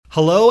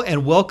Hello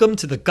and welcome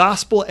to the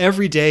Gospel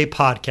Everyday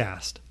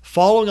podcast,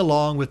 following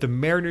along with the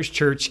Mariners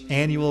Church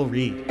annual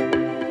read.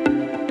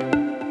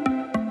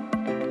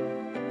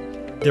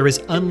 There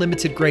is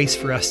unlimited grace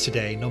for us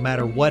today, no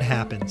matter what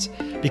happens,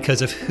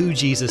 because of who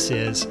Jesus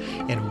is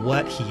and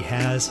what he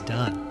has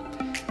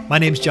done. My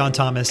name's John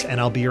Thomas, and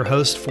I'll be your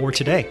host for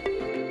today.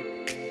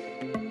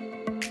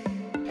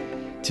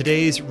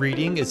 Today's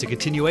reading is a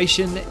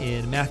continuation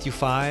in Matthew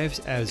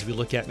 5 as we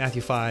look at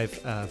Matthew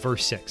 5,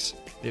 verse 6.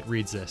 It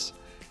reads this: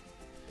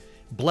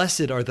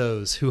 Blessed are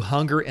those who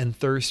hunger and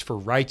thirst for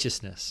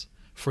righteousness,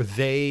 for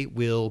they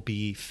will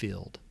be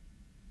filled.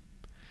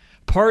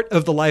 Part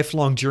of the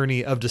lifelong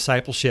journey of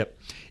discipleship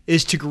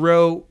is to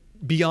grow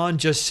beyond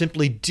just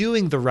simply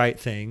doing the right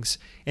things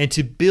and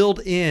to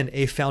build in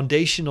a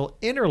foundational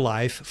inner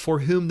life for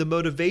whom the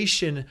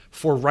motivation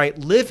for right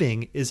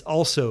living is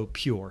also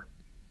pure.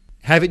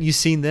 Haven't you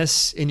seen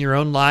this in your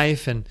own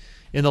life and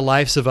in the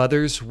lives of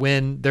others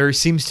when there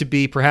seems to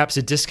be perhaps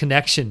a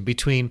disconnection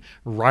between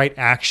right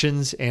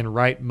actions and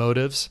right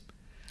motives?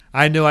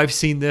 I know I've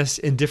seen this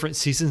in different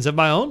seasons of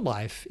my own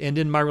life and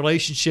in my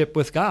relationship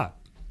with God.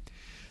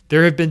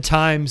 There have been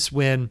times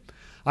when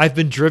I've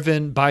been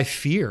driven by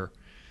fear,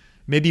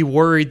 maybe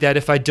worried that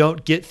if I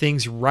don't get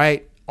things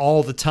right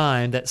all the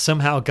time, that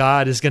somehow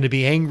God is going to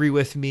be angry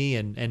with me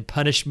and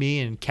punish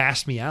me and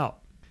cast me out.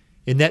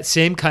 And that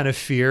same kind of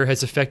fear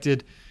has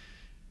affected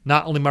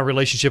not only my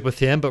relationship with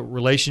him, but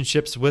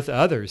relationships with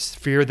others.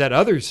 Fear that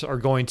others are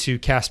going to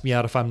cast me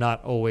out if I'm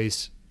not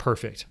always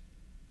perfect.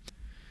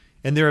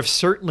 And there have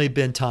certainly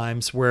been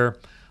times where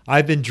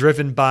I've been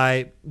driven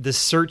by the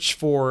search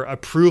for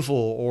approval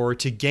or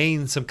to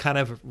gain some kind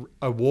of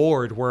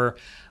award where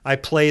I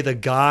play the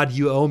God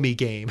you owe me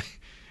game.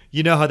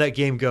 You know how that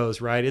game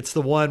goes, right? It's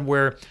the one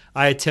where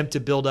I attempt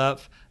to build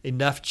up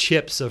enough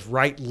chips of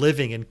right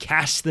living and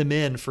cash them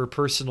in for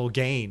personal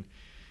gain.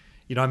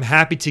 I'm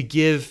happy to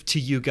give to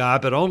you,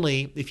 God, but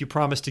only if you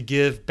promise to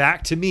give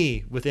back to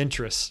me with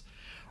interest.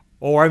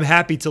 Or I'm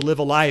happy to live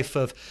a life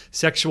of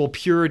sexual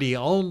purity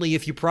only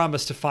if you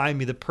promise to find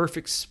me the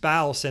perfect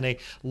spouse and a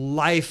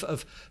life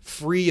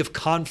free of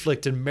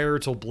conflict and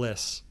marital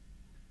bliss.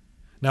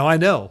 Now, I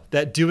know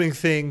that doing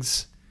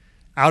things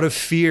out of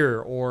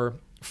fear or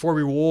for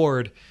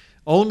reward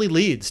only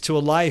leads to a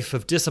life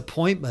of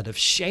disappointment, of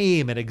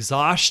shame and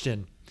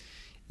exhaustion.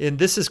 And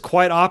this is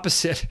quite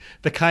opposite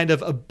the kind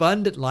of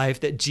abundant life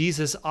that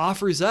Jesus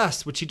offers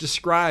us, which he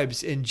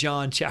describes in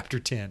John chapter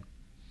 10.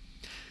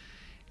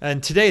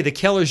 And today, the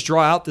Kellers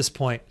draw out this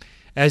point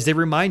as they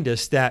remind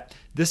us that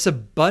this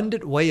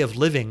abundant way of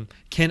living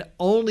can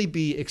only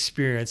be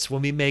experienced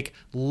when we make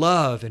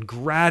love and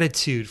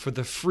gratitude for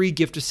the free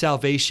gift of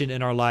salvation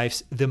in our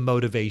lives the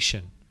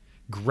motivation.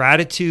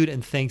 Gratitude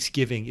and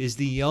thanksgiving is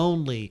the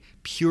only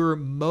pure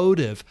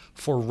motive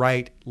for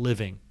right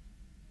living.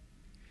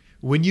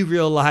 When you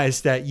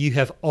realize that you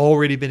have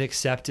already been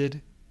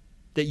accepted,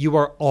 that you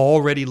are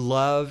already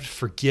loved,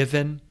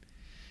 forgiven,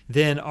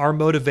 then our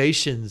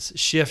motivations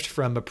shift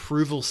from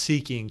approval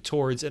seeking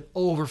towards an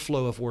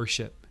overflow of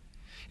worship.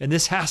 And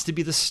this has to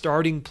be the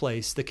starting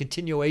place, the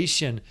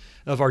continuation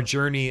of our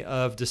journey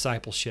of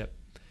discipleship.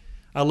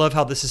 I love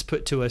how this is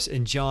put to us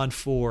in John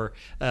 4,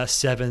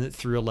 7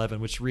 through 11,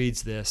 which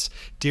reads this: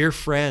 Dear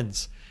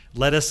friends,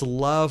 let us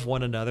love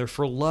one another,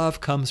 for love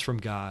comes from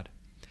God.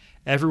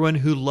 Everyone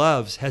who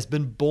loves has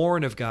been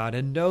born of God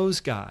and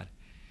knows God.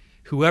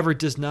 Whoever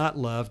does not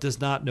love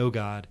does not know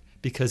God,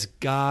 because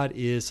God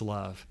is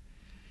love.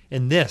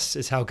 And this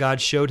is how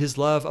God showed his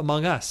love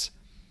among us.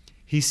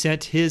 He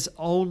sent his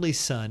only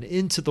Son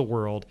into the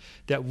world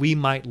that we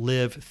might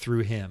live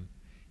through him.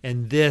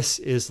 And this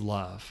is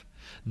love.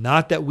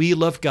 Not that we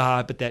love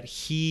God, but that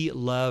he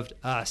loved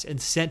us and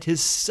sent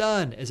his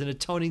Son as an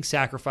atoning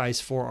sacrifice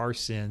for our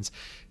sins.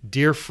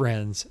 Dear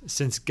friends,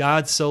 since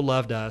God so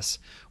loved us,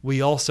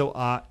 we also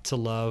ought to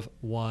love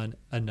one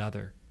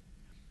another.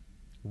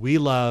 We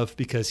love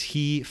because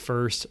he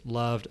first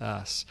loved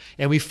us.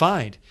 And we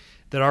find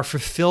that our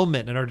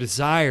fulfillment and our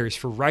desires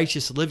for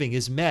righteous living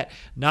is met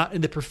not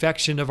in the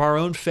perfection of our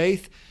own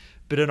faith,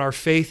 but in our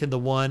faith in the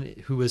one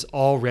who is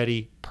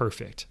already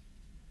perfect.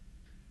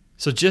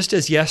 So just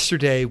as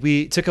yesterday,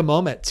 we took a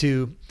moment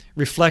to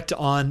reflect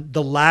on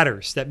the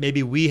ladders that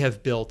maybe we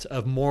have built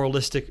of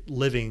moralistic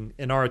living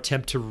in our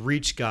attempt to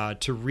reach God,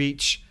 to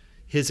reach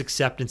his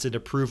acceptance and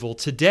approval.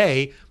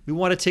 Today, we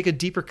want to take a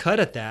deeper cut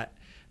at that,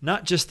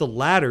 not just the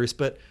ladders,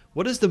 but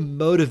what is the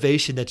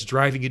motivation that's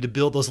driving you to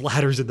build those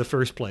ladders in the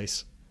first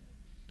place?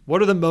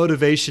 What are the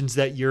motivations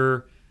that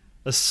you're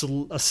a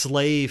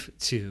slave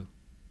to?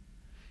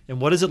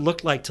 And what does it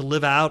look like to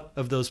live out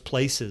of those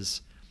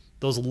places?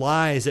 Those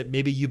lies that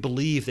maybe you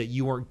believe that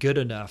you weren't good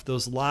enough.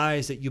 Those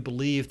lies that you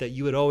believe that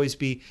you would always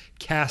be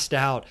cast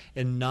out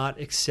and not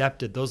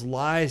accepted. Those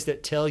lies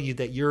that tell you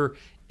that you're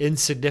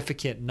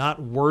insignificant,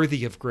 not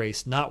worthy of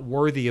grace, not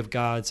worthy of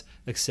God's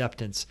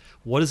acceptance.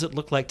 What does it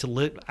look like to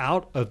live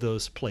out of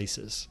those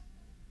places?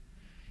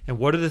 And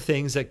what are the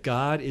things that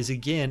God is,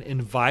 again,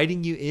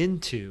 inviting you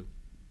into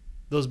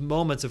those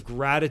moments of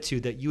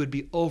gratitude, that you would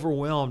be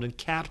overwhelmed and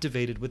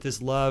captivated with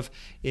His love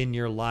in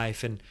your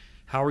life. And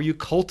how are you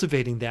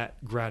cultivating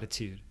that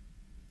gratitude?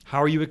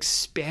 How are you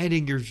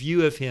expanding your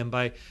view of Him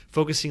by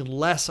focusing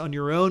less on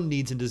your own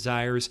needs and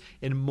desires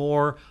and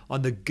more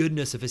on the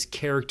goodness of His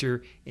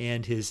character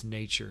and His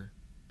nature?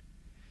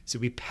 So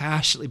we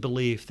passionately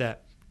believe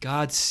that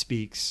God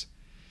speaks.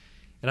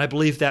 And I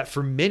believe that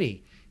for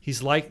many,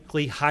 He's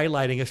likely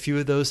highlighting a few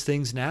of those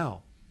things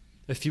now,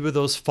 a few of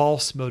those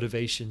false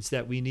motivations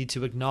that we need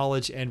to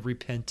acknowledge and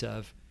repent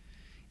of.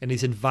 And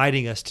He's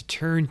inviting us to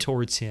turn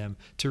towards Him,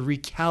 to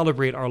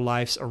recalibrate our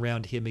lives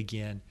around Him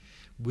again.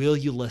 Will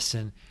you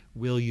listen?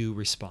 Will you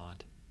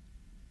respond?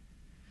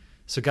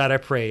 So God, I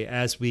pray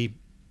as we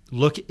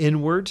look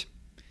inward,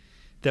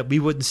 that we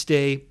wouldn't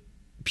stay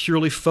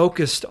purely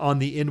focused on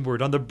the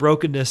inward, on the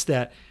brokenness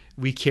that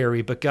we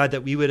carry, but God,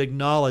 that we would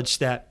acknowledge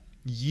that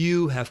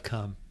You have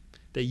come,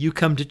 that You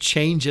come to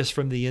change us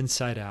from the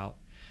inside out,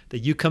 that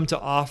You come to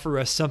offer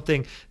us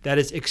something that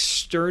is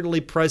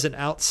externally present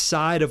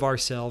outside of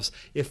ourselves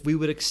if we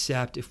would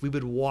accept, if we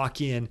would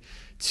walk in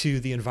to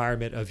the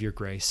environment of Your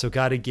grace. So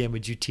God, again,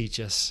 would You teach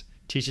us?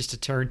 Teach us to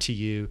turn to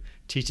You.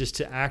 Teach us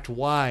to act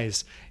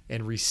wise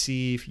and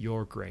receive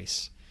Your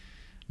grace.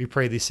 We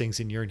pray these things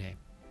in Your name.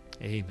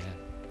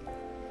 Amen.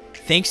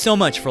 Thanks so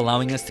much for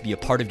allowing us to be a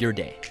part of your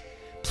day.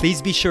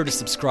 Please be sure to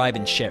subscribe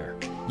and share.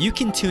 You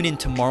can tune in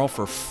tomorrow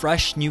for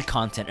fresh new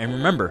content. And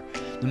remember,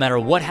 no matter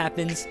what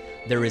happens,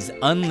 there is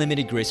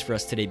unlimited grace for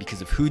us today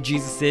because of who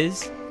Jesus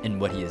is and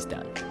what He has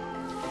done.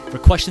 For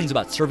questions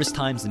about service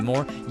times and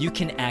more, you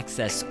can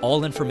access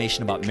all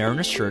information about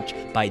Mariners Church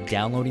by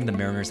downloading the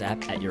Mariners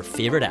app at your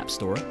favorite app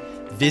store,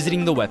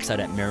 visiting the website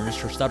at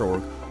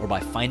marinerschurch.org, or by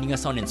finding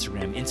us on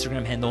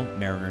Instagram handle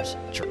Mariners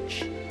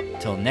Church.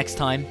 Till next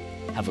time,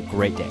 have a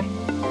great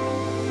day.